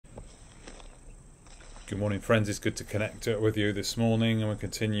Good morning, friends. It's good to connect with you this morning, and we're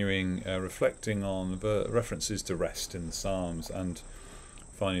continuing reflecting on the references to rest in the Psalms and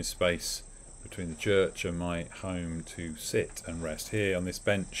finding space between the church and my home to sit and rest here on this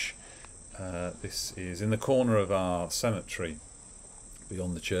bench. This is in the corner of our cemetery,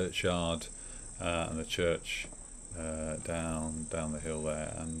 beyond the churchyard and the church down the hill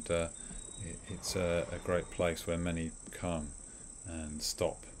there, and it's a great place where many come and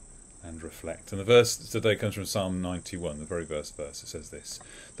stop and reflect. And the verse today comes from Psalm 91, the very first verse. It says this: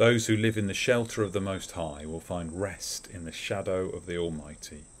 "Those who live in the shelter of the Most High will find rest in the shadow of the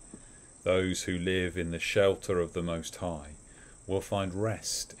Almighty." Those who live in the shelter of the Most High will find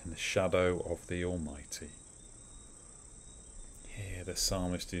rest in the shadow of the Almighty. Here the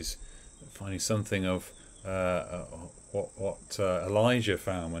psalmist is finding something of what Elijah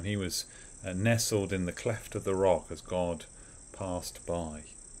found when he was nestled in the cleft of the rock as God passed by.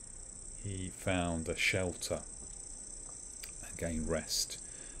 He found a shelter and gained rest.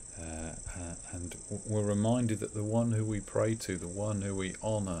 And we're reminded that the one who we pray to, the one who we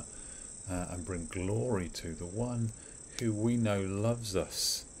honour and bring glory to, the one who we know loves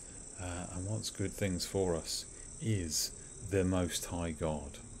us and wants good things for us, is the Most High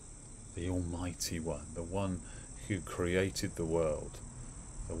God, the Almighty One, the one who created the world,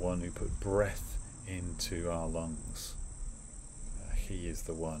 the one who put breath into our lungs. He is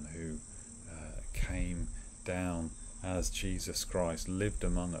the one who came down as Jesus Christ, lived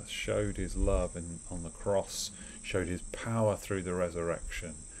among us, showed his love on the cross, showed his power through the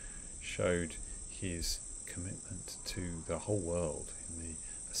resurrection, showed his commitment to the whole world in the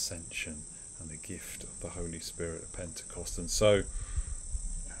ascension and the gift of the Holy Spirit at Pentecost. And so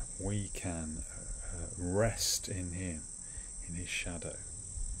we can rest in him, in his shadow,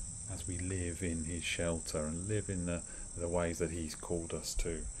 as we live in his shelter and live in the ways that he's called us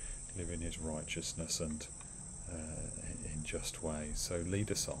to, live in his righteousness and in just ways. So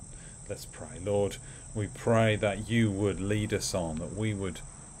lead us on. Let's pray. Lord, we pray that you would lead us on, that we would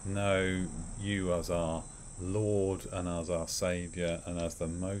know you as our Lord and as our Saviour and as the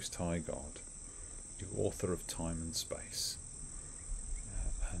Most High God, the author of time and space.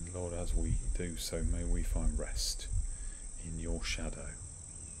 And Lord, as we do so, may we find rest in your shadow.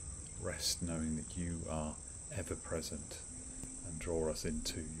 Rest knowing that you are ever present and draw us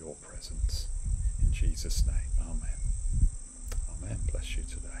into your presence. In Jesus' name, amen. Amen. Bless you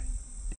today.